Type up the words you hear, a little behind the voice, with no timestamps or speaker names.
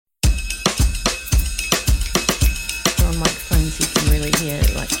hear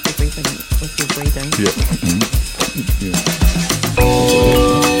like everything with your breathing. Yeah. Yeah.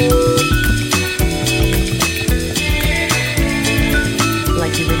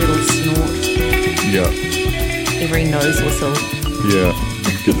 Like every little snort, Yeah. every nose whistle. Yeah.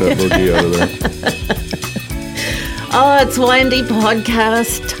 Get that boogie out of there. Oh, it's Y&D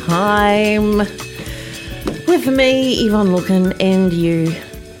podcast time. With me, Yvonne Lookin, and you,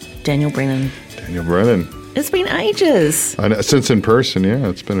 Daniel Brennan. Daniel Brennan. It's been ages. I know, since in person, yeah.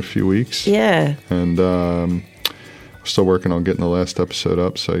 It's been a few weeks. Yeah. And we're still working on getting the last episode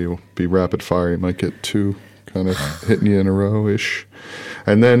up, so you'll be rapid fire. You might get two kind of hitting you in a row-ish.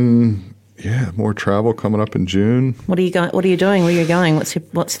 And then, yeah, more travel coming up in June. What are you doing? Where are you going? What's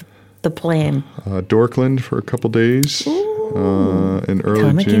the plan? Dorkland for a couple days in early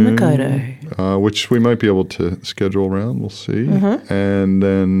Tamaki June. Makaurau. Which we might be able to schedule around. We'll see. Mm-hmm. And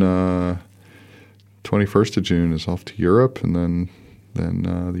then 21st of June is off to Europe, and then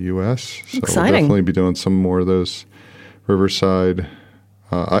the U.S. So Exciting. we'll definitely be doing some more of those Riverside.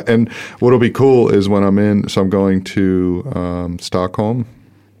 And what'll be cool is when I'm in. So I'm going to Stockholm,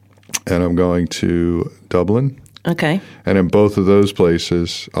 and I'm going to Dublin. Okay. And in both of those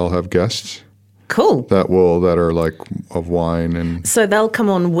places, I'll have guests Cool. that are like of wine and So they'll come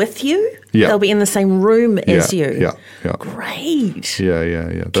on with you? Yeah. They'll be in the same room as you? Yeah. Great. Yeah.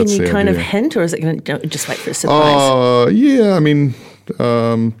 Can That's you the kind of idea. hint, or is it going to just wait for a surprise? Yeah. I mean,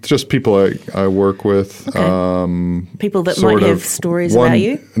 just people I work with. Okay. People that might sort have of stories one- about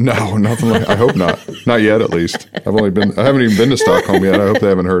you? No, nothing like. I hope not. Not yet, at least. I haven't even been to Stockholm yet. I hope they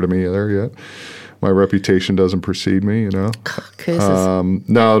haven't heard of me there yet. My reputation doesn't precede me, you know. Curses.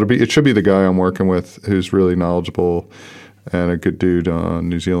 No, it should be the guy I'm working with who's really knowledgeable and a good dude on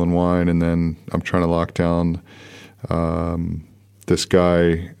New Zealand wine. And then I'm trying to lock down this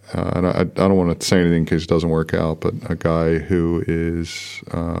guy, and I don't want to say anything in case it doesn't work out, but a guy who is,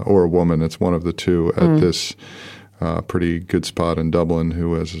 or a woman, it's one of the two, at this pretty good spot in Dublin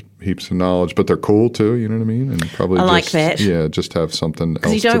who has heaps of knowledge, but they're cool too, you know what I mean? And probably I like just, that. Yeah, just have something else.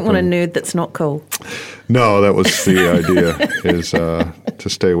 Because you don't want a nerd that's not cool. No, that was the idea, is to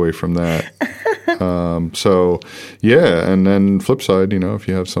stay away from that. So, yeah, and then flip side, you know, if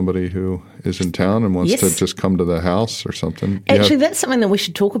you have somebody who is in town and wants to just come to the house or something. Actually, that's something that we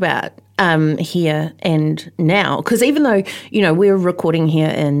should talk about here and now. Because even though, you know, we're recording here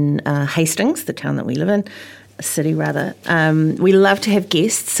in Hastings, the town that we live in, city rather, we love to have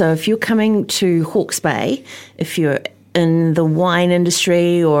guests. So if you're coming to Hawke's Bay, if you're in the wine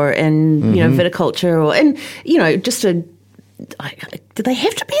industry or in, you know, viticulture or in, you know, just do they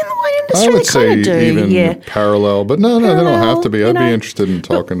have to be in the wine industry? I would They say kind of do, even parallel, but no, they don't Parallel, have to be. you I'd know, be interested in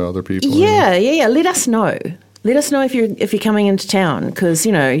talking to other people. Yeah. Let us know. Let us know if you're coming into town, because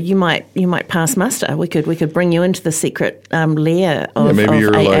you know you might pass muster. We could bring you into the secret lair of maybe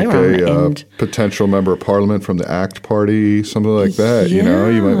you're like Aaron a potential member of parliament from the ACT Party, something like that. You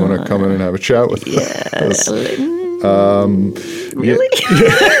know, you might want to come in and have a chat with us. Really?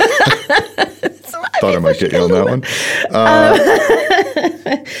 Thought I might get you on that one.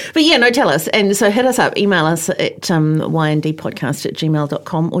 But yeah, no, tell us. And so hit us up, email us at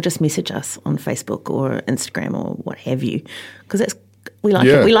yndpodcast@gmail.com, or just message us on Facebook or Instagram or what have you, because we like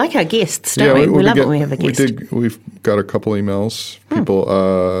it. We like our guests, don't we? We love it when we have a guest. We've got a couple emails. People,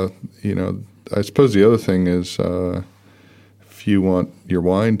 you know, I suppose the other thing is if you want your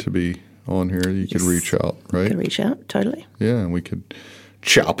wine to be on here, you could reach out, right? You could reach out, totally. Yeah, and we could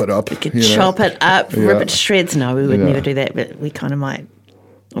chop it up. We could chop it up, rip it to shreds. No, we would never do that, but we kind of might.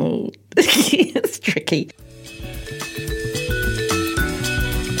 Oh, it's tricky.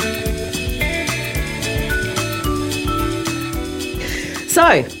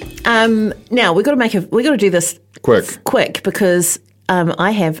 So now we've got to do this quick because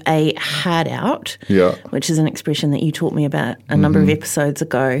I have a hard out, which is an expression that you taught me about a number of episodes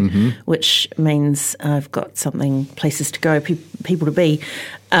ago, which means I've got places to go, people to be.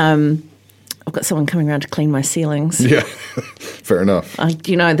 I've got someone coming around to clean my ceilings. Yeah, fair enough.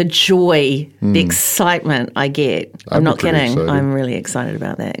 You know, the joy, the excitement I get. I'm not kidding. Excited. I'm really excited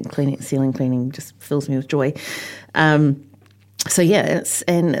about that. Ceiling cleaning just fills me with joy. So yeah,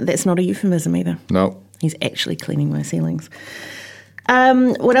 and that's not a euphemism either. No. He's actually cleaning my ceilings.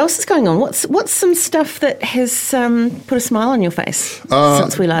 What else is going on? What's some stuff that has put a smile on your face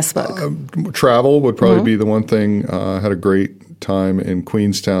since we last spoke? Travel would probably be the one thing. I had a great time in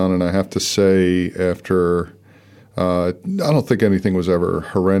Queenstown, and I have to say, after I don't think anything was ever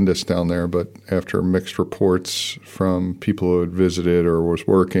horrendous down there, but after mixed reports from people who had visited or was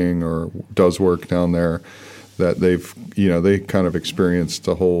working or does work down there, that they kind of experienced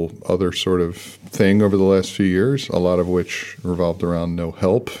a whole other sort of thing over the last few years, a lot of which revolved around no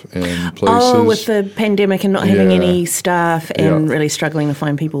help in places. Oh, with the pandemic and not having any staff and really struggling to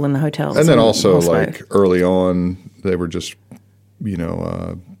find people in the hotels. And then also, like, early on, they were just,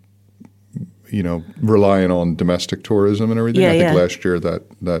 relying on domestic tourism and everything. I think last year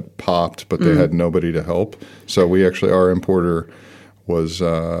that popped, but they had nobody to help. So our importer was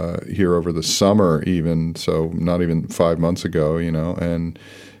here over the summer even, so not even 5 months ago, and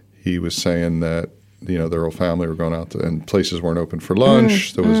he was saying that, their whole family were going out and places weren't open for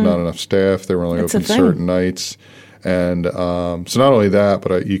lunch. There was not enough staff. They were only open certain nights. And so not only that,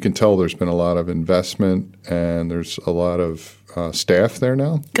 but you can tell there's been a lot of investment and there's a lot of staff there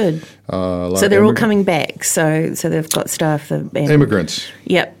now. Good. So they're all coming back. So they've got staff. Immigrants.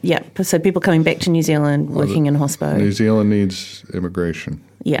 Yep. So people coming back to New Zealand, working in hospo. New Zealand needs immigration.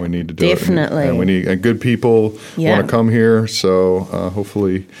 Yeah, we need to do definitely. It. And we need good people want to come here. So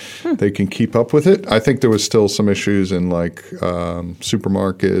hopefully they can keep up with it. I think there was still some issues in like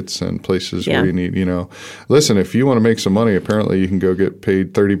supermarkets and places where you need, listen, if you want to make some money, apparently you can go get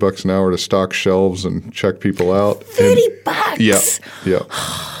paid $30 an hour to stock shelves and check people out. $30? Yeah.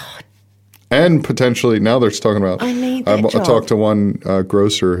 And potentially now they're talking about. I need that job. I talked to one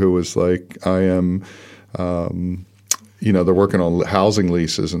grocer who was like, I am. They're working on housing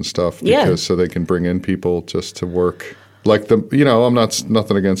leases and stuff so they can bring in people just to work. Like I'm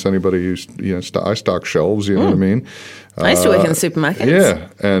nothing against anybody who's I stock shelves. You know what I mean? I used to work in the supermarkets. Yeah,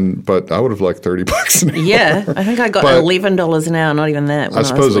 but I would have liked $30 an hour. Yeah, I think I got $11 an hour. Not even that. I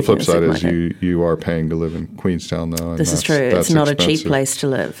suppose the flip side is you are paying to live in Queenstown though. This is true. It's not a cheap place to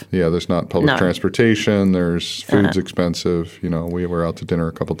live. Yeah, there's not public transportation. There's food's expensive. We were out to dinner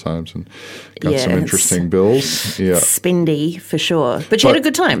a couple times and got some interesting bills. Yeah, spendy for sure. But you had a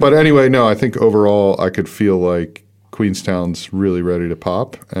good time. But anyway, no, I think overall I could feel like Queenstown's really ready to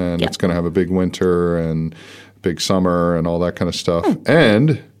pop, and it's going to have a big winter and big summer and all that kind of stuff.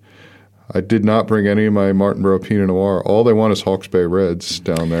 And I did not bring any of my Martinborough Pinot Noir. All they want is Hawke's Bay Reds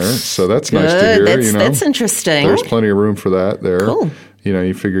down there. So that's nice to hear. That's interesting. There's plenty of room for that there. Cool.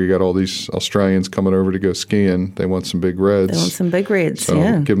 You figure you got all these Australians coming over to go skiing. They want some big reds. So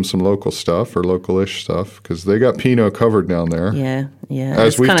give them some local stuff or local-ish stuff because they got Pinot covered down there. Yeah.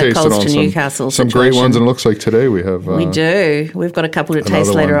 As we've tasted on some great ones, and it looks like today we have. We do. We've got a couple to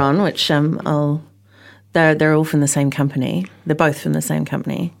taste later on, which they're all from the same company. They're both from the same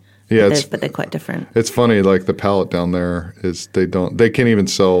company. Yeah, but they're quite different. It's funny, like the palate down there is they can't even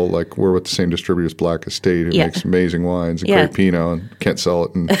sell, like we're with the same distributor as Black Estate who makes amazing wines and great Pinot and can't sell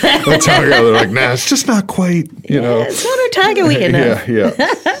it. And that's how they're like, nah, it's just not quite, it's not our target enough. Yeah.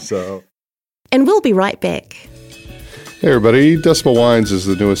 So. And we'll be right back. Hey everybody, Decibel Wines is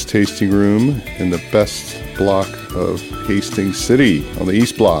the newest tasting room in the best block of Hastings City on the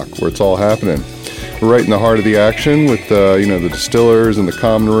East Block where it's all happening. We're right in the heart of the action with the distillers and the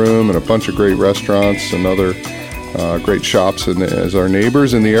common room and a bunch of great restaurants and other great shops as our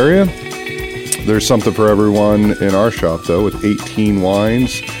neighbors in the area. There's something for everyone in our shop though, with 18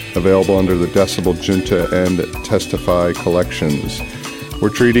 wines available under the Decibel Junta and Testify collections. We're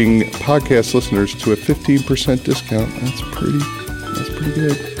treating podcast listeners to a 15% discount. That's pretty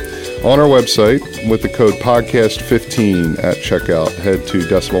good. On our website with the code podcast15 at checkout, head to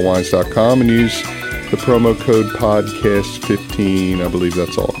decibelwines.com and use the promo code podcast15. I believe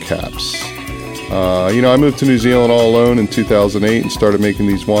that's all caps. I moved to New Zealand all alone in 2008 and started making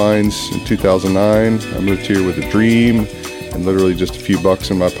these wines in 2009. I moved here with a dream and literally just a few bucks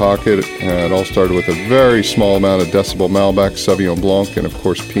in my pocket. It all started with a very small amount of Decibel Malbec, Sauvignon Blanc, and of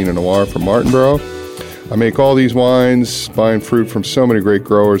course Pinot Noir from Martinborough. I make all these wines, buying fruit from so many great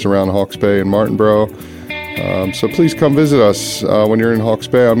growers around Hawke's Bay and Martinborough. So please come visit us. When you're in Hawke's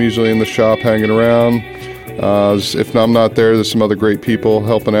Bay, I'm usually in the shop hanging around. If I'm not there, there's some other great people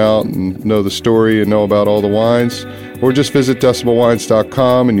helping out and know the story and know about all the wines. Or just visit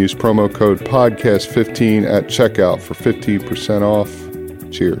decibelwines.com and use promo code podcast15 at checkout for 15% off.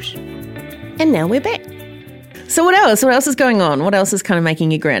 Cheers. And now we're back. So what else? What else is going on? What else is kind of making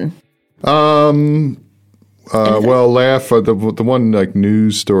you grin? Laugh. The one like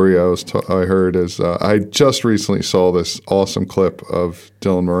news story I heard is I just recently saw this awesome clip of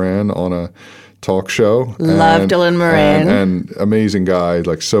Dylan Moran on a talk show. Love Dylan Moran. And amazing guy,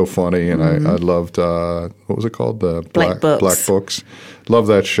 like so funny. And I loved, what was it called? The Black Books. Love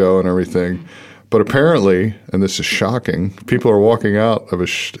that show and everything. But apparently, and this is shocking, people are walking out of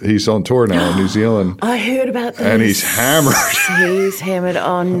he's on tour now in New Zealand. I heard about this. And he's hammered. He's hammered.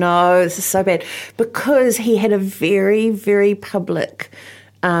 Oh no, this is so bad. Because he had a very, very public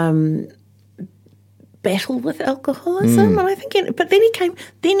battle with alcoholism, and I think, but then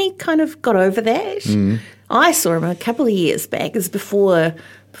he kind of got over that. I saw him a couple of years back, as before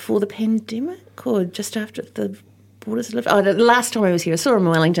the pandemic or just after the borders lifted. Oh, the last time I was here, I saw him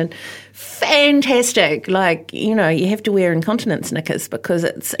in Wellington. Fantastic! Like, you have to wear incontinence knickers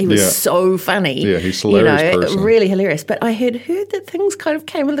because he was so funny. Yeah, he's a hilarious person. Really hilarious. But I heard that things kind of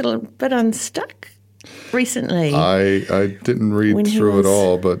came a little bit unstuck recently. I didn't read through it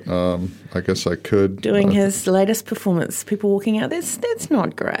all, but I guess I could. Doing his latest performance, people walking out, that's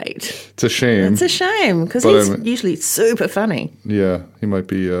not great. It's a shame. It's a shame, because he's usually super funny. Yeah, he might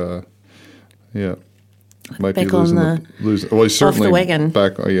be, might back be losing well, he's certainly off the wagon.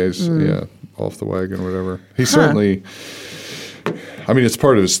 Back, off the wagon, whatever. He's certainly, I mean, it's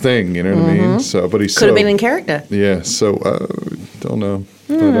part of his thing, you know what I mean? So, but he's could have been in character. Yeah, so, don't know.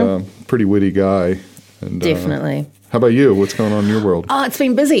 But pretty witty guy. And, definitely. How about you? What's going on in your world? Oh, it's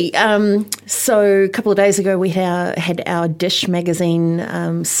been busy. So a couple of days ago, we had our Dish magazine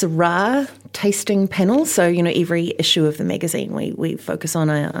Syrah tasting panel. So, every issue of the magazine, we focus on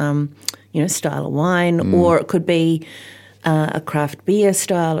a, style of wine, or it could be a craft beer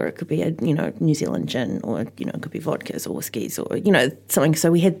style, or it could be a, New Zealand gin, or, it could be vodkas or whiskies, or, something. So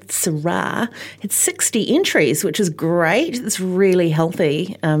we had Syrah, had 60 entries, which is great. It's really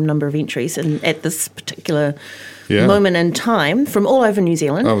healthy number of entries, and at this particular moment in time, from all over New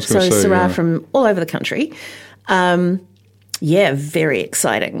Zealand. So Syrah from all over the country. Very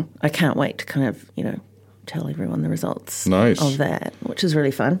exciting. I can't wait to kind of, tell everyone the results of that, which is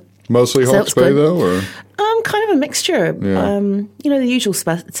really fun. Mostly Hawke's Bay, though, or? Kind of a mixture. Yeah. The usual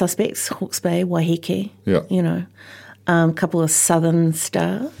suspects, Hawke's Bay, Waiheke, a couple of southern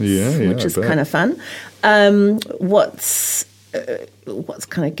stars, which is kind of fun. What's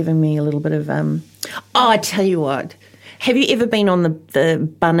kind of giving me a little bit of... I tell you what. Have you ever been on the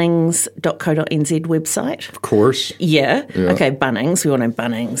Bunnings.co.nz website? Of course. Yeah. Okay, Bunnings. We all know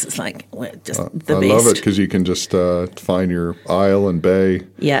Bunnings. It's like just the best. I love it because you can just find your aisle and bay.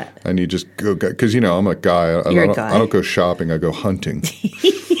 Yeah. And you just go, because, I'm a guy. You're a guy. I don't go shopping. I go hunting.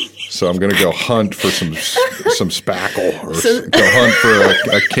 So I'm going to go hunt for some spackle, or go hunt for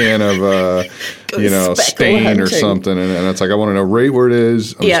a can of, Stain hunting or something. And it's like, I want to know right where it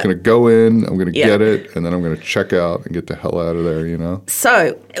is. I'm just going to go in, I'm going to get it, and then I'm going to check out and get the hell out of there,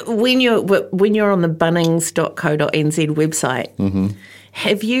 So when you're on the Bunnings.co.nz website,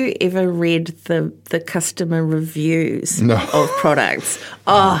 have you ever read the customer reviews of products?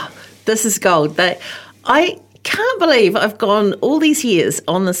 Oh, this is gold. I can't believe I've gone all these years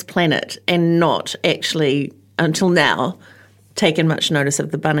on this planet and not actually, until now, taken much notice of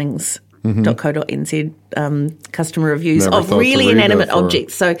the Bunnings.co.nz customer reviews of really inanimate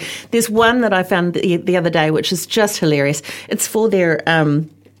objects. So there's one that I found the other day, which is just hilarious. It's for their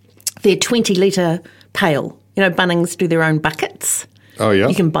 20-litre pail. Bunnings do their own buckets. Oh, yeah?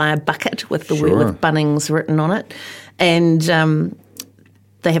 You can buy a bucket with with Bunnings written on it. And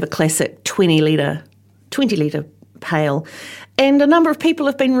they have a classic 20-litre pail, and a number of people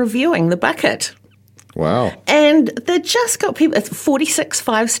have been reviewing the bucket. Wow. And they just got people, it's 46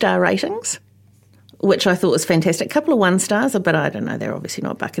 5-star ratings, which I thought was fantastic. A couple of 1 stars, but I don't know, they're obviously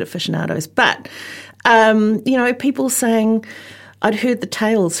not bucket aficionados. But, people saying, I'd heard the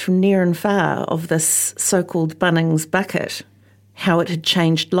tales from near and far of this so-called Bunnings bucket, how it had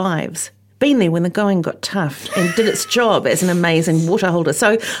changed lives. Been there when the going got tough and did its job as an amazing water holder.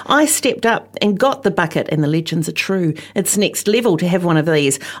 So I stepped up and got the bucket, and the legends are true. It's next level to have one of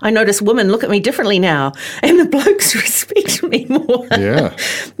these. I notice women look at me differently now, and the blokes respect me more. Yeah.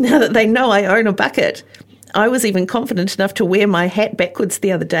 Now that they know I own a bucket. I was even confident enough to wear my hat backwards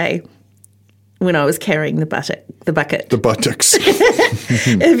the other day when I was carrying the bucket. The buttocks.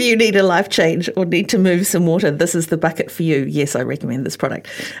 If you need a life change or need to move some water, this is the bucket for you. Yes, I recommend this product.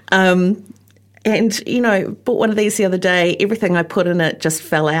 And, bought one of these the other day. Everything I put in it just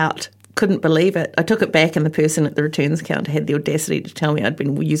fell out. Couldn't believe it. I took it back, and the person at the returns counter had the audacity to tell me I'd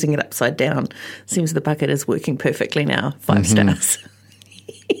been using it upside down. Seems the bucket is working perfectly now. 5 stars.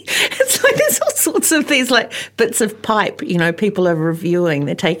 It's like there's all sorts of these bits of pipe, people are reviewing.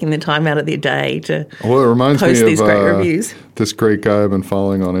 They're taking the time out of their day to it reminds post me these of, great reviews. This great guy I've been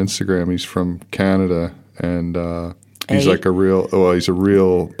following on Instagram. He's from Canada, and he's he's a real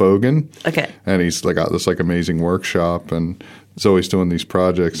bogan. Okay. And he's got this amazing workshop, and he's always doing these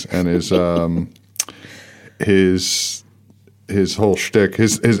projects, and his whole shtick, I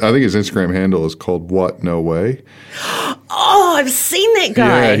think his Instagram handle is called What No Way. Oh, I've seen that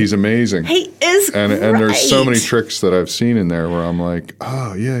guy. Yeah, he's amazing. He is great. And there's so many tricks that I've seen in there where I'm like,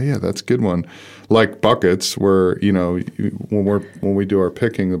 oh, yeah, that's a good one. like buckets, where when we do our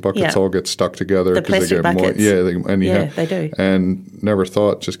picking, the buckets all get stuck together The because they plastic get buckets. they do. And never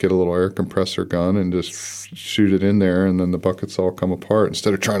thought, just get a little air compressor gun and just shoot it in there, and then the buckets all come apart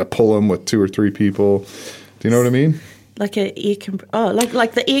instead of trying to pull them with 2 or 3 people. Do you know what I mean? Like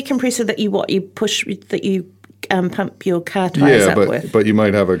like the air compressor that you push that you pump your car tires up with. But you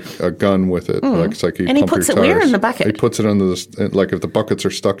might have a gun with it. Like it's like And he puts it where in the bucket? He puts it under like if the buckets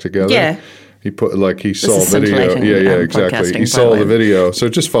are stuck together. Yeah. He saw is video. scintillating, Exactly. podcasting, He saw by the the way. video. So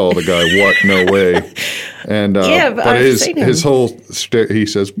just follow the guy. What? No way. And but I've seen him. his whole he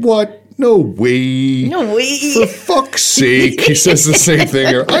says, "What? No way. No way." For fuck's sake." He says the same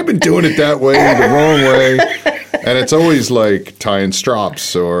thing. Or, I've been doing it that way, the wrong way. And it's always like tying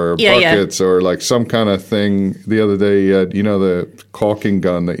strops or buckets or like some kind of thing. The other day, the caulking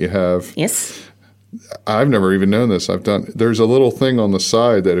gun that you have. Yes. I've never even known this. There's a little thing on the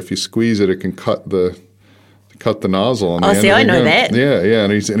side that if you squeeze it, it can cut the nozzle on the end of the I know gun. that. Yeah.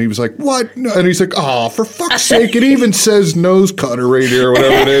 And he was like, "What?" No. And he's like, "Oh, for fuck's sake, it even says nose cutter right here," or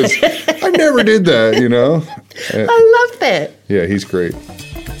whatever it is. I never did that, I love that. Yeah, he's great.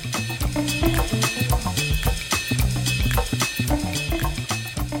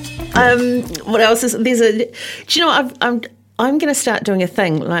 What else is there's a? Do you know what, I'm going to start doing a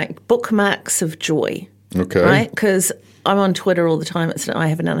thing like bookmarks of joy. Okay. Right, because I'm on Twitter all the time. I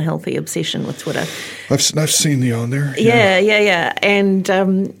have an unhealthy obsession with Twitter. I've seen you on there. Yeah. And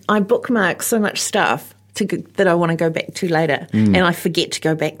I bookmark so much stuff that I want to go back to later, and I forget to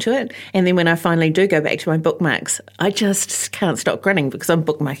go back to it. And then when I finally do go back to my bookmarks, I just can't stop grinning because I'm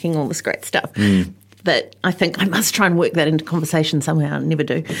bookmarking all this great stuff. That I think I must try and work that into conversation somehow. I never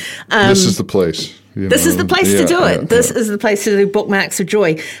do. This is the place. This is the place to do it. This is the place to do bookmarks of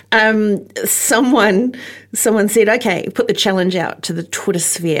joy. Someone said, okay, put the challenge out to the Twitter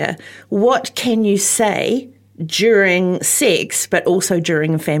sphere. What can you say during sex, but also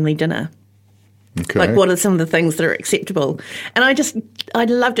during a family dinner? Okay. Like, what are some of the things that are acceptable? And I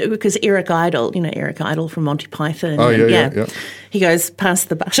loved it because Eric Idle from Monty Python. Oh, yeah. He goes, pass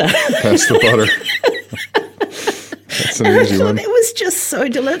the butter. Pass the butter. That's an easy one. It was just so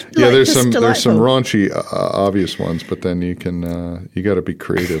delicious. Yeah, there's some raunchy, obvious ones, but then you can you got to be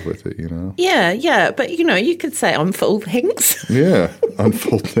creative with it, Yeah, but you could say I'm full things. Yeah,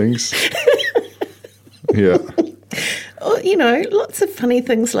 unfold things. Yeah. Lots of funny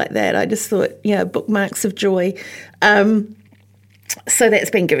things like that. I just thought, bookmarks of joy. So that's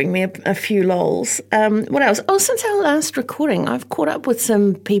been giving me a few lols. What else? Oh, since our last recording, I've caught up with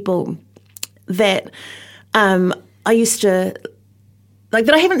some people that I used to, like,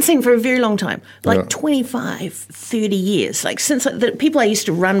 that I haven't seen for a very long time, like 25, 30 years. Like, since the people I used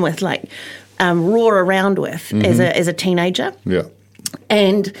to run with, like, roar around with as a teenager. Yeah.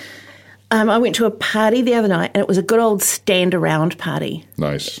 And I went to a party the other night, and it was a good old stand-around party.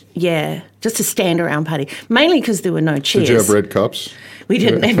 Nice. Yeah, just a stand-around party. Mainly because there were no chairs. Did you have red cups? We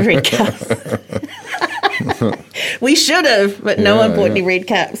didn't have red cups. We should have, but no one bought any red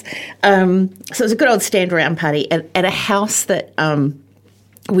cups. So it was a good old stand-around party at a house that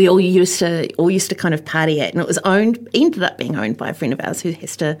we all used to kind of party at, and it was ended up being owned by a friend of ours who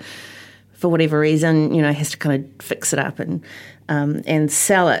has to, for whatever reason, has to kind of fix it up and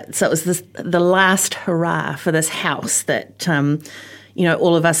sell it. So it was the last hurrah for this house that,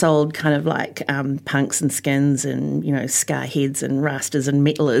 all of us old kind of like punks and skins and, scarheads and rastas and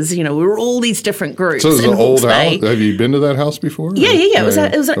metalers, we were all these different groups. So it was an old Bay. house? Have you been to that house before? Yeah.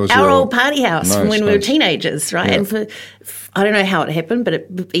 It was our old party house nice, from when we were teenagers, right? Yeah. And I don't know how it happened, but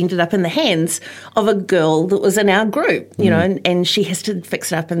it ended up in the hands of a girl that was in our group, and she has to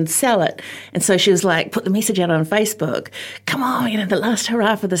fix it up and sell it. And so she was like, put the message out on Facebook, come on, the last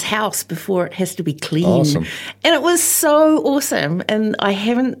hurrah for this house before it has to be clean. Awesome. And it was so awesome. And I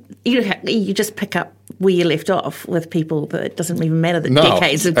haven't, you just pick up where you left off with people that it doesn't even matter that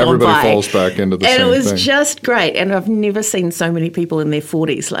decades have gone by. Everybody falls back into the same thing. And it was just great. And I've never seen so many people in their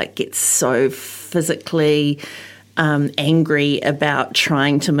 40s like get so physically angry about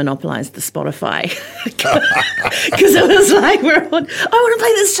trying to monopolize the Spotify. Because it was like, I want to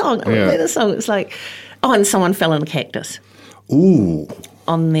play this song. I want to play this song. It's like, and someone fell in a cactus. Ooh.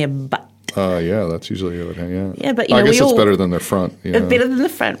 On their butt. Yeah, that's usually what. Yeah. Yeah, but I guess it's better than their front. It's better than the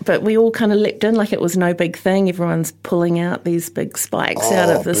front, but we all kind of leapt in like it was no big thing. Everyone's pulling out these big spikes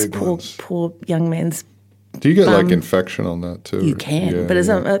out of this poor young man's. Do you get like infection on that too? You can, but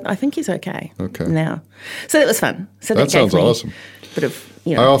I think he's okay. Okay. Now, so that was fun. So that sounds awesome. Bit of,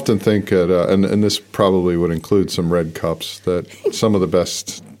 I often think, and this probably would include some red cups, that some of the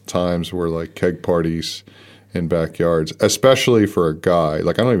best times were like keg parties in backyards, especially for a guy.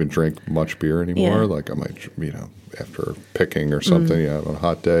 Like, I don't even drink much beer anymore. Yeah. Like, I might, after picking or something, on a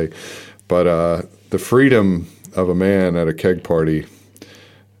hot day. But the freedom of a man at a keg party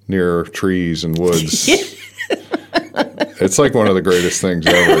near trees and woods, it's like one of the greatest things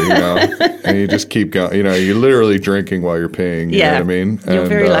ever, And you just keep going. You're literally drinking while you're peeing. You know what I mean? You're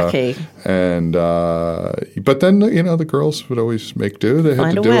very lucky. And but then the girls would always make do. They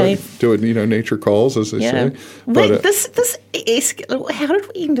had to do it. Nature calls, as they say. Wait, how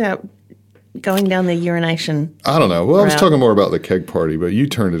did we end up going down the urination? I don't know. Well, I was talking more about the keg party, but you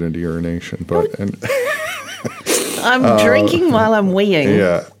turned it into urination. I'm drinking while I'm weeing.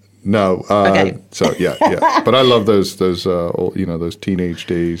 Yeah. No. Okay. So yeah. But I love those old, those teenage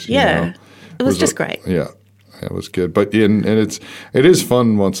days. Yeah. It was just great. Yeah. It was good. But it is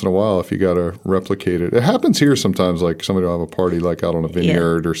fun once in a while if you got to replicate it. It happens here sometimes, like somebody will have a party like out on a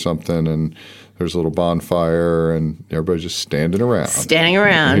vineyard or something, and there's a little bonfire and everybody's just standing around. Standing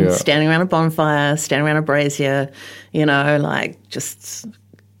around a bonfire, standing around a brazier, just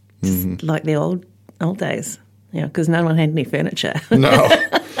like the old days. Yeah, because no one had any furniture. No.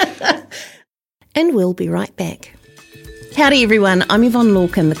 And we'll be right back. Howdy everyone, I'm Yvonne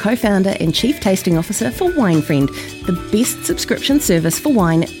Lorcan, the co-founder and Chief Tasting Officer for Wine Friend, the best subscription service for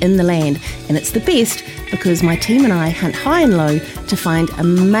wine in the land. And it's the best because my team and I hunt high and low to find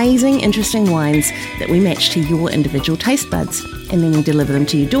amazing, interesting wines that we match to your individual taste buds. And then we deliver them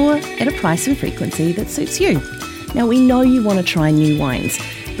to your door at a price and frequency that suits you. Now we know you want to try new wines,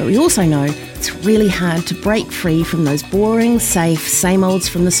 but we also know it's really hard to break free from those boring, safe, same olds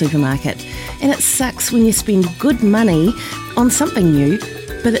from the supermarket. And it sucks when you spend good money on something new,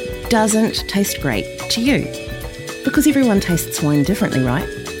 but it doesn't taste great to you. Because everyone tastes wine differently, right?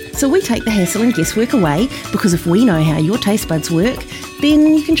 So we take the hassle and guesswork away, because if we know how your taste buds work,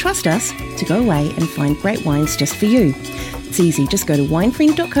 then you can trust us to go away and find great wines just for you. It's easy, just go to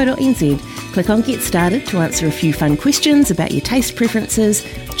winefriend.co.nz, click on Get Started to answer a few fun questions about your taste preferences,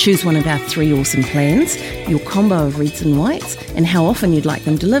 choose one of our 3 awesome plans, your combo of reds and whites, and how often you'd like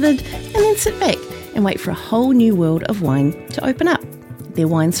them delivered, and then sit back and wait for a whole new world of wine to open up. They're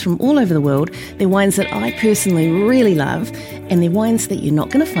wines from all over the world, they're wines that I personally really love, and they're wines that you're not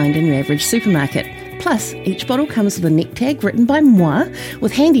going to find in your average supermarket. Plus, each bottle comes with a neck tag written by moi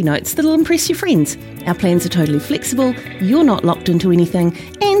with handy notes that'll impress your friends. Our plans are totally flexible, you're not locked into anything,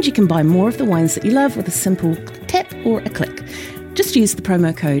 and you can buy more of the wines that you love with a simple tap or a click. Just use the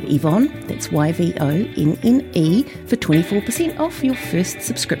promo code Yvonne, that's YVONNE, for 24% off your first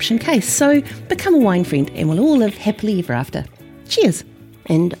subscription case. So become a wine friend and we'll all live happily ever after. Cheers,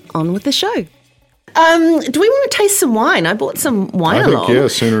 and on with the show. Do we want to taste some wine? I bought some wine along.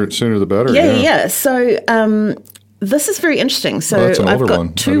 Sooner the better. Yeah. So this is very interesting. So I've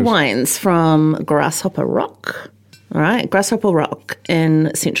got 2 wines from Grasshopper Rock. All right, Grasshopper Rock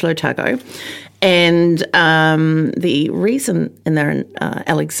in Central Otago. And the reason, and they're in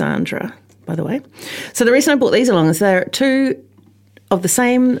Alexandra, by the way. So the reason I bought these along is they're 2 of the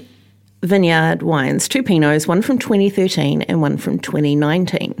same vineyard wines, 2 Pinots, one from 2013 and one from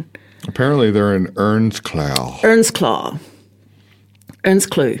 2019. Apparently they're in Earnscleugh. Earnscleugh. I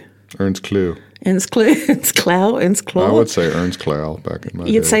would say Earnscleugh back in my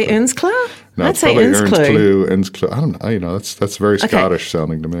day. You'd say Earnscleugh? No, I'd say Earnscleugh. I don't know. That's very Scottish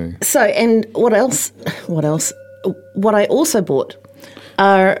sounding to me. So, and what else? What I also bought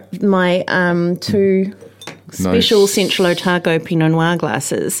are my 2 special Central Otago Pinot Noir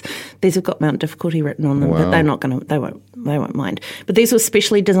glasses. These have got Mount Difficulty written on them, but they're not going to. They won't mind. But these were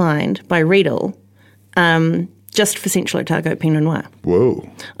specially designed by Riedel, just for Central Otago Pinot Noir. Whoa!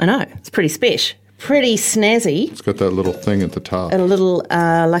 I know, it's pretty special, pretty snazzy. It's got that little thing at the top. A little,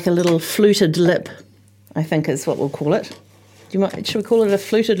 like a little fluted lip, I think is what we'll call it. Should we call it a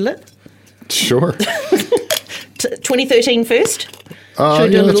fluted lip? Sure. 2013 first.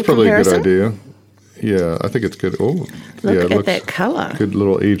 That's probably a good idea. Yeah, I think it's good. Oh, look at that colour. Good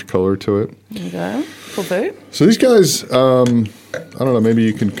little age colour to it. There you go. Pour-vu. So these guys, I don't know, maybe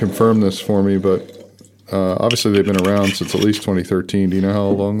you can confirm this for me, but obviously they've been around since at least 2013. Do you know how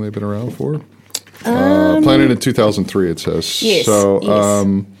long they've been around for? Planted in 2003, it says. Yes. So, yes.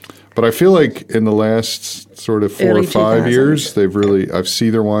 But I feel like in the last sort of 4 or 5 years, I've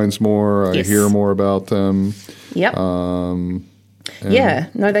seen their wines more. I hear more about them. Yep.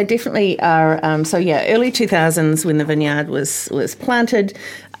 They definitely are. Early 2000s when the vineyard was planted,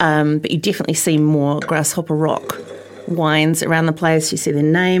 but you definitely see more Grasshopper Rock wines around the place. You see their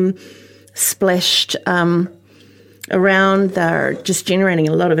name splashed around. They're just generating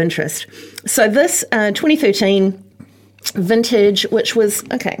a lot of interest. So this 2013 vintage, which was,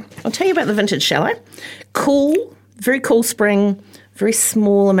 okay, I'll tell you about the vintage, shall I? Cool, very cool spring, very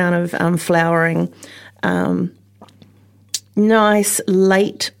small amount of flowering. Nice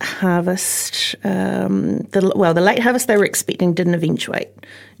late harvest. The late harvest they were expecting didn't eventuate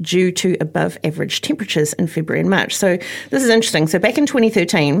due to above average temperatures in February and March. So this is interesting. So back in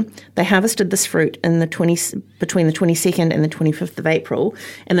 2013, they harvested this fruit in between the 22nd and the 25th of April.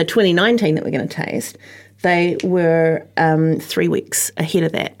 And the 2019 that we're going to taste, they were 3 weeks ahead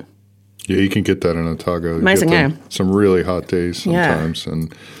of that. Yeah, you can get that in Otago. Amazing, yeah. Some really hot days sometimes. Yeah.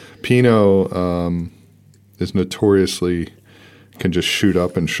 And Pinot is notoriously can just shoot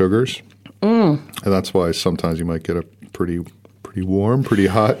up in sugars. And that's why sometimes you might get a pretty warm, pretty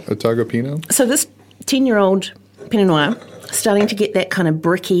hot Otago Pinot. So this 10-year-old Pinot Noir starting to get that kind of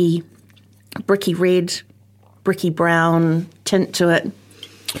bricky red, bricky brown tint to it.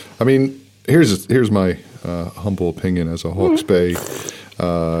 I mean, here's my humble opinion as a Hawke's Bay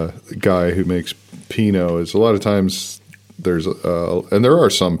guy who makes Pinot is a lot of times there's and there are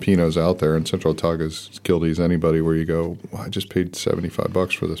some Pinots out there, and Central Otago's as guilty as anybody, where you go, well, I just paid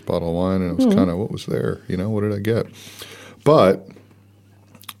 $75 for this bottle of wine, and it was kind of what was there, what did I get? But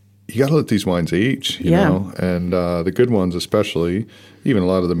you got to let these wines age, you know, and the good ones, especially, even a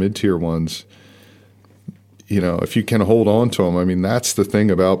lot of the mid-tier ones, if you can hold on to them, I mean, that's the thing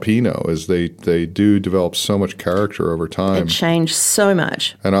about Pinot is they do develop so much character over time. It changed so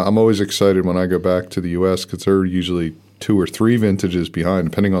much. And I'm always excited when I go back to the U.S. because they're usually 2 or 3 vintages behind,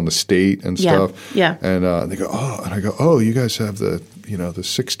 depending on the state and stuff. Yeah. And they go, oh, and I go, oh, you guys have the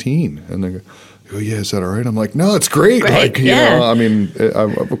 16, and they go, oh yeah, is that all right? I'm like, no, it's great. Like, I mean,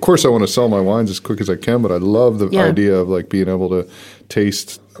 of course I want to sell my wines as quick as I can, but I love the idea of like being able to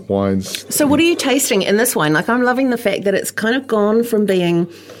taste wines. So what are you tasting in this wine? Like, I'm loving the fact that it's kind of gone from being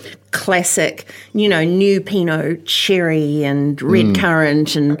classic, new Pinot cherry and red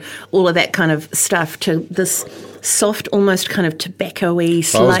currant and all of that kind of stuff to this soft, almost kind of tobacco-y,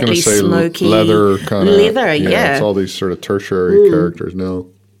 slightly smoky. Leather kind of. Leather, yeah. It's all these sort of tertiary characters now.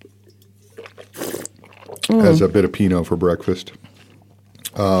 As a bit of Pinot for breakfast.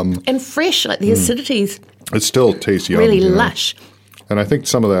 And fresh, like the acidity's it still tastes young. Really lush. And I think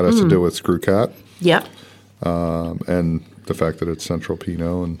some of that has to do with Screw Cat. Yeah. And the fact that it's Central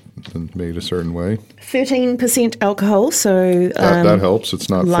Pinot and made a certain way. 13% alcohol, so that helps. It's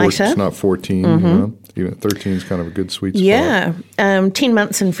not lighter. It's not 14. Even 13 is kind of a good sweet spot. Yeah. 10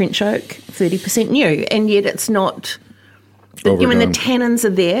 months in French oak, 30% new, and yet it's not. The tannins are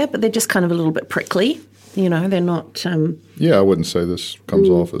there, but they're just kind of a little bit prickly. They're not. Yeah, I wouldn't say this comes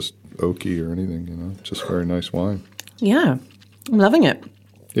off as oaky or anything. Just very nice wine. Yeah, I'm loving it.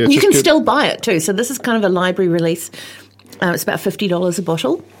 Yeah, you can still buy it too. So this is kind of a library release. It's about $50 a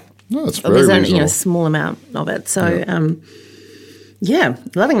bottle. No, it's very reasonable. There's a small amount of it. So,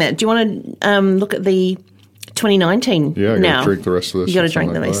 loving that. Do you want to look at the 2019 now? Yeah, I got to drink the rest of this. You got to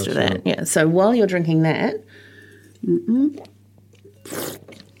drink the rest of that. Yeah. So while you're drinking that,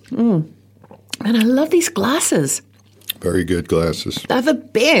 and I love these glasses. Very good glasses. They're the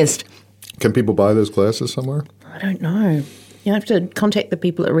best. Can people buy those glasses somewhere? I don't know. You have to contact the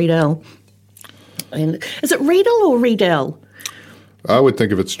people at Riedel. And is it Riedel or Riedel? I would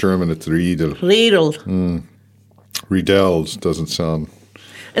think if it's German, it's Riedel. Riedel. Riedels doesn't sound...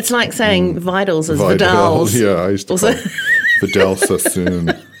 It's like saying Vidals is Vidals. Yeah, I used to call Vidal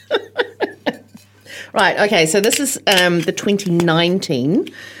Sassoon. Right, okay, so this is the 2019.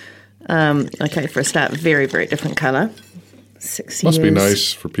 Okay, for a start, very, very different colour. 6 years Must be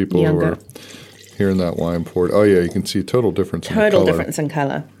nice for people younger. who are hearing that wine poured. Oh, yeah, you can see a total difference in colour. Total difference in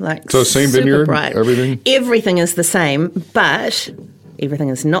colour. So same vineyard, bright. everything? Everything is the same, but everything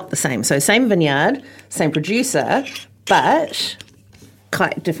is not the same. So same vineyard, same producer, but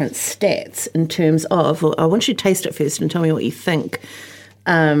quite different stats in terms of, well, I want you to taste it first and tell me what you think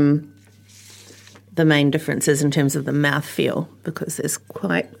the main difference is in terms of the mouthfeel, because there's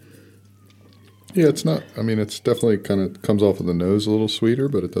quite... Yeah, it's not, it's definitely kind of comes off of the nose a little sweeter,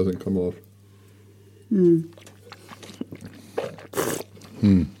 but it doesn't come off.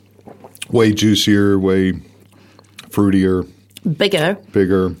 Way juicier, way fruitier. Bigger.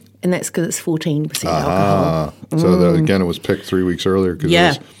 And that's because it's 14% alcohol. So again, it was picked 3 weeks earlier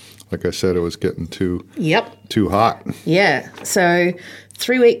because, like I said, it was getting too hot. Yeah. So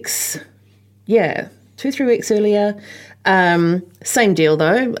 3 weeks, 2-3 weeks earlier. Same deal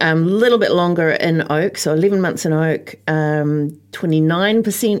though, a little bit longer in oak, so 11 months in oak,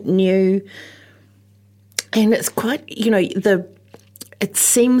 29% new. And it's quite, it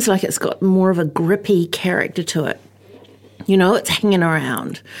seems like it's got more of a grippy character to it. It's hanging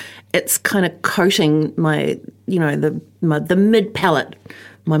around. It's kind of coating my, the mid palate,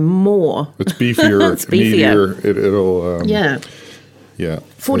 my more. It's beefier. It's beefier. Meatier. It'll. Yeah.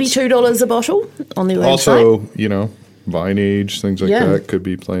 $42 a bottle on their website. Also, vine age, things like that could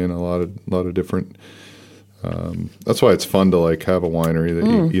be playing a lot of different. That's why it's fun to like have a winery that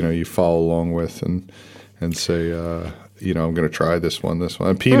you follow along with and say, I'm going to try this one.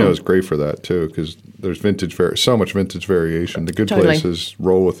 And Pinot is great for that too, because there's so much vintage variation. The good places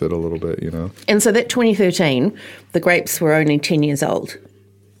roll with it a little bit, And so that 2013, the grapes were only 10 years old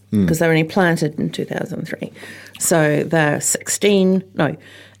because they were only planted in 2003. So they're 2013,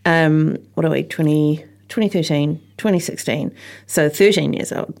 2016, so 13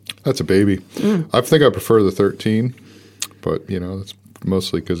 years old. That's a baby. I think I prefer the 13, but, it's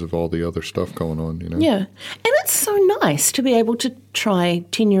mostly because of all the other stuff going on, Yeah. And it's so nice to be able to try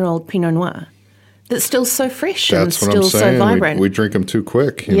 10-year-old Pinot Noir that's still so fresh and still so vibrant. We drink them too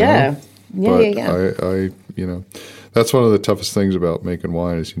quick, Yeah. But I that's one of the toughest things about making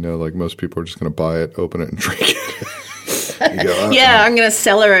wine is, like most people are just going to buy it, open it, and drink it. I'm going to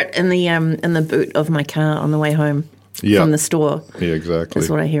cellar it in the boot of my car on the way home from the store. Yeah, exactly. That's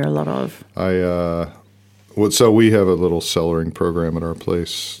what I hear a lot of. So we have a little cellaring program at our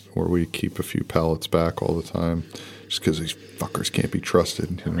place where we keep a few pallets back all the time, just because these fuckers can't be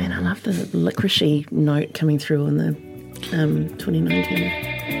trusted. Man, I love the licoricey note coming through in the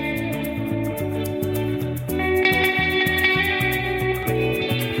 2019.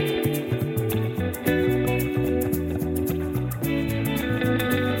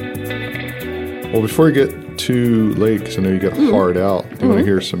 Well, before we get too late, because I know you got hard out, you want to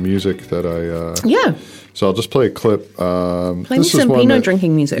hear some music that I... Yeah. So I'll just play a clip. Play me some Pinot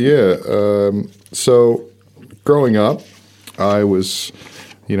drinking music. Yeah. So growing up, I was,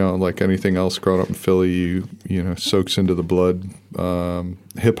 like anything else growing up in Philly, soaks into the blood.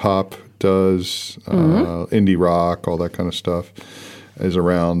 Hip-hop does, indie rock, all that kind of stuff is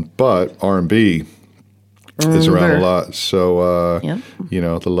around. But R&B is around a lot. So,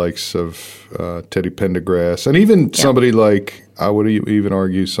 the likes of Teddy Pendergrass, and even somebody like, I would even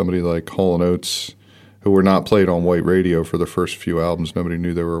argue somebody like Hall & Oates, who were not played on white radio for the first few albums. Nobody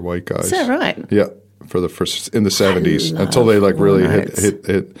knew they were white guys. Is that right? Yeah, for the first in the 70s until they like really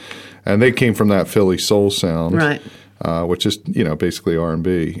hit, and they came from that Philly soul sound, right? Which is basically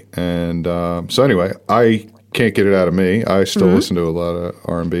R&B. And so anyway, I can't get it out of me. I still listen to a lot of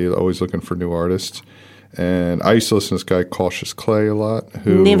R&B. Always looking for new artists. And I used to listen to this guy Cautious Clay a lot.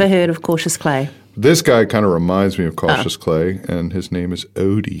 Who never heard of Cautious Clay. This guy kind of reminds me of Cautious Clay, and his name is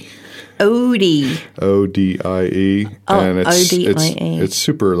Odie. Odie. O-D-I-E. Oh, and O-D-I-E. It's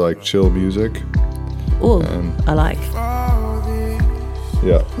super like chill music. Oh, I like.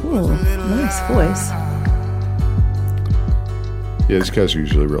 Yeah. Oh, nice voice. Yeah, these guys are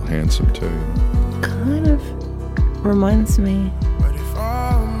usually real handsome too. Kind of reminds me.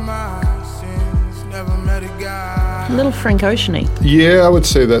 A little Frank Ocean-y. Yeah, I would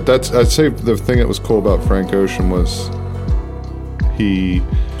say that. I'd say the thing that was cool about Frank Ocean was he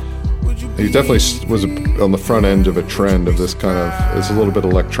definitely was on the front end of a trend of this kind of, it's a little bit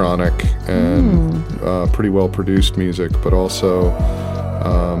electronic and pretty well produced music, but also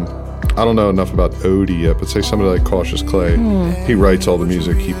I don't know enough about Odie yet, but say somebody like Cautious Clay, he writes all the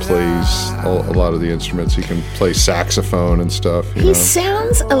music, he plays a lot of the instruments, he can play saxophone and stuff. He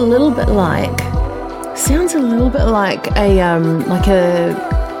sounds a little bit like a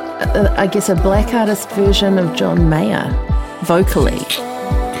I guess a black artist version of John Mayer, vocally.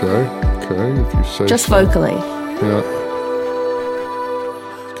 Okay, if you say just so. Vocally. Yeah.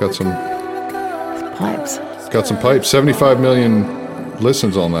 Got some pipes. 75 million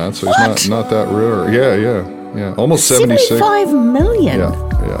listens on that, so he's not that rare. Yeah. Almost 76. 75 million.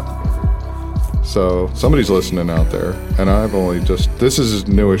 Yeah. So somebody's listening out there, and I've only this is his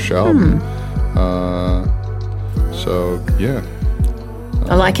newest album. So yeah.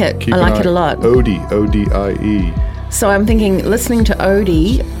 I like it. I like it a lot. Odie, O-D-I-E. So I'm thinking, listening to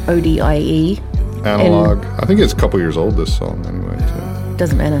Odie, O-D-I-E. Analog. I think it's a couple years old, this song, anyway, too.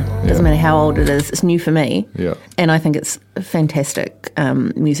 Doesn't matter. Doesn't matter how old it is. It's new for me. Yeah. And I think it's fantastic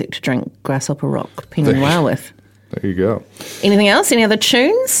music to drink Grasshopper Rock Pinot Noir with. There you go. Anything else? Any other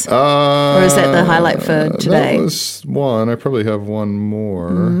tunes? Or is that the highlight for today? That was one. I probably have one more.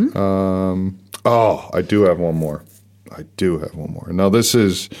 I do have one more. Now, this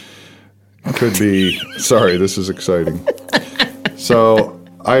could be, sorry, this is exciting. So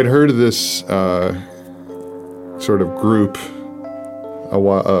I had heard of this sort of group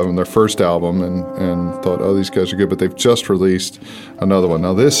on their first album and thought, oh, these guys are good, but they've just released another one.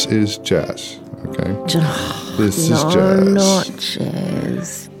 Now, this is jazz, okay? This is No, jazz. not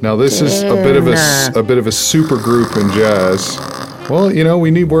jazz. Now this is a bit of a super group in jazz. Well, you know,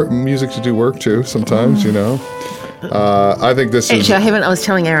 we need music to do work too sometimes, you know. I think this is... Actually, I was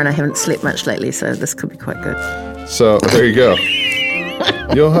telling Aaron I haven't slept much lately, so this could be quite good. So, there you go.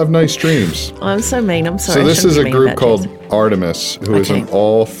 You'll have nice dreams. Oh, I'm so mean. I'm sorry. So this is a group called jazz. Artemis, who is an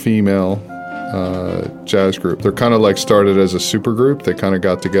all-female jazz group. They're kind of like started as a super group. They kind of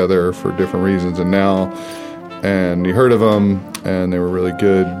got together for different reasons, and you heard of them, and they were really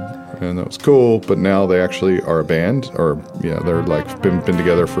good, and that was cool. But now they actually are a band, they're like been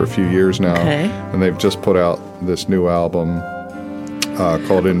together for a few years now, and they've just put out this new album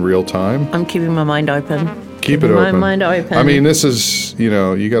called In Real Time. I'm keeping my mind open. Keep it open. My mind open. I mean, this is, you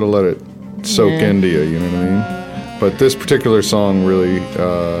know, you got to let it soak into you know what I mean? But this particular song really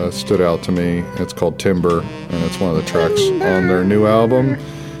stood out to me. It's called Timber, and it's one of the tracks on their new album.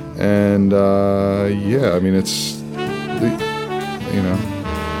 And, I mean, it's, you know,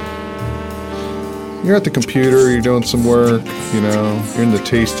 you're at the computer, you're doing some work, you know, you're in the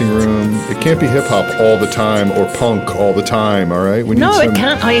tasting room. It can't be hip-hop all the time or punk all the time, all right? It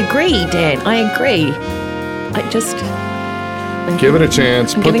can't. I agree, Dan. I agree. Give it a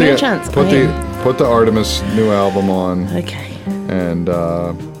chance. Put the Artemis new album on. Okay. And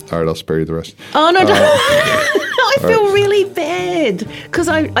all right, I'll spare you the rest. Oh no! I feel really bad because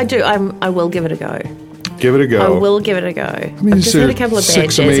I will give it a go. Give it a go. I will give it a go. I mean, I've just had a couple of bad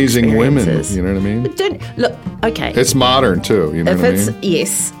six amazing women. experiences. You know what I mean? But look. Okay. It's modern too. You know what I mean?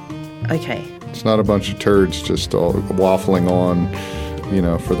 Yes. Okay. It's not a bunch of turds just all waffling on. You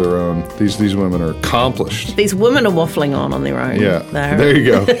know, for their own. These women are accomplished. These women are waffling on their own. Yeah, there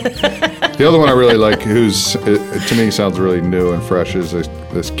you go. The other one I really like, to me sounds really new and fresh, is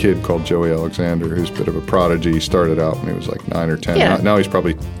this kid called Joey Alexander, who's a bit of a prodigy. He started out when he was like 9 or 10. Yeah. Now he's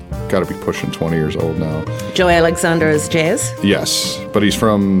probably got to be pushing 20 years old now. Joey Alexander is jazz? Yes, but he's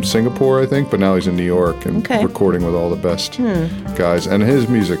from Singapore, I think, but now he's in New York and recording with all the best guys. And his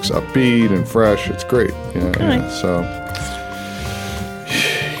music's upbeat and fresh. It's great. Yeah, so...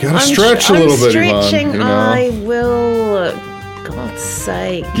 You gotta stretch a little bit, Yvonne. You know? I will. God's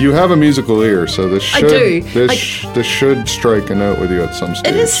sake. You have a musical ear, so this should I do. This should strike a note with you at some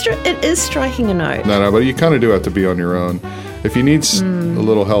stage. It is striking a note. No, but you kind of do have to be on your own. If you need a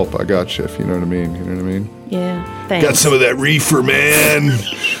little help, I got you. If you know what I mean. You know what I mean? Yeah. Thanks. Got some of that reefer, man.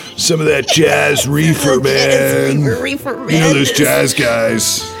 Some of that jazz reefer, man. Reefer, man. You know those jazz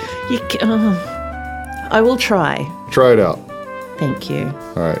guys. I will try. Try it out. Thank you.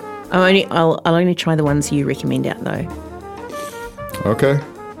 All right. I'll only try the ones you recommend out though. Okay.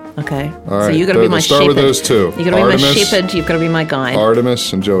 Okay. All right. So you got to be my shepherd. Start with those two. You got to be my shepherd. You've got to be my guide.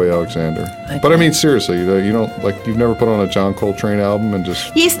 Artemis and Joey Alexander. Okay. But I mean, seriously, you don't like you've never put on a John Coltrane album and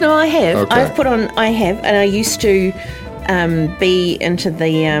just. Yes, no, I have. Okay. I have, and I used to be into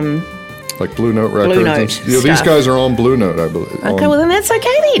the. Like Blue Note records. Blue Note these guys are on Blue Note, I believe. Okay, well then that's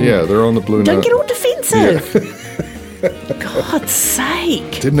okay then. Yeah, they're on the Blue Note. Don't get all defensive. Yeah. God's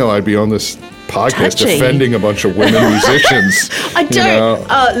sake. Didn't know I'd be on this podcast defending a bunch of women musicians. I don't.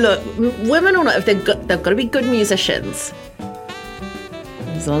 Look, women or not, they've got to be good musicians.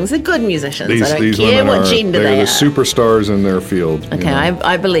 As long as they're good musicians. I don't care what gender they are. They're the superstars in their field. Okay, you know?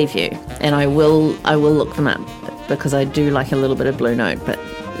 I believe you. And I will look them up because I do like a little bit of Blue Note, but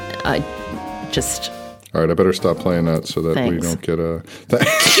I just... All right, I better stop playing that so that we don't get a...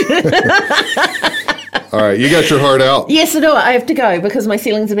 All right, you got your heart out. Yes, I do. I have to go because my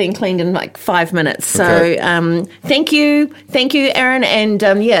ceilings are being cleaned in like 5 minutes. So thank you, Aaron. And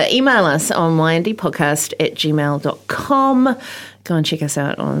email us on myndpodcast@gmail.com. Go and check us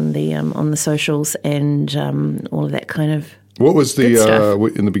out on the socials and all of that kind of. What was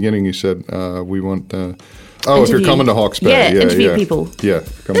the in the beginning? You said we want. If you're coming to Hawke's Bay, interview people. Yeah,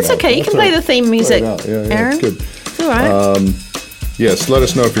 that's okay. You can play the theme music, Aaron. It's good. It's all right. Yes, let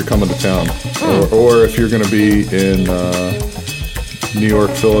us know if you're coming to town, or if you're going to be in New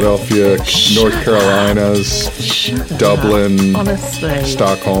York, Philadelphia, North Carolinas, Dublin,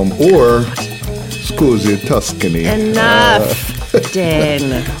 Stockholm, or Scusi, Tuscany. Enough,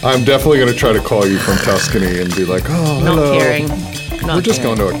 Dan. I'm definitely going to try to call you from Tuscany and be like, hello. Not caring. We're just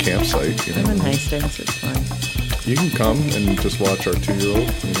going to a campsite. You know? I'm in Hastings, it's fine. You can come and just watch our 2-year-old,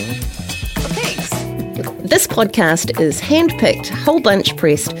 you know. Thanks. This podcast is handpicked, whole bunch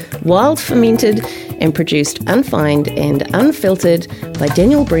pressed, wild fermented, and produced unfined and unfiltered by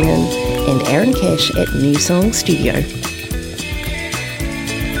Daniel Brennan and Aaron Cash at New Song Studio.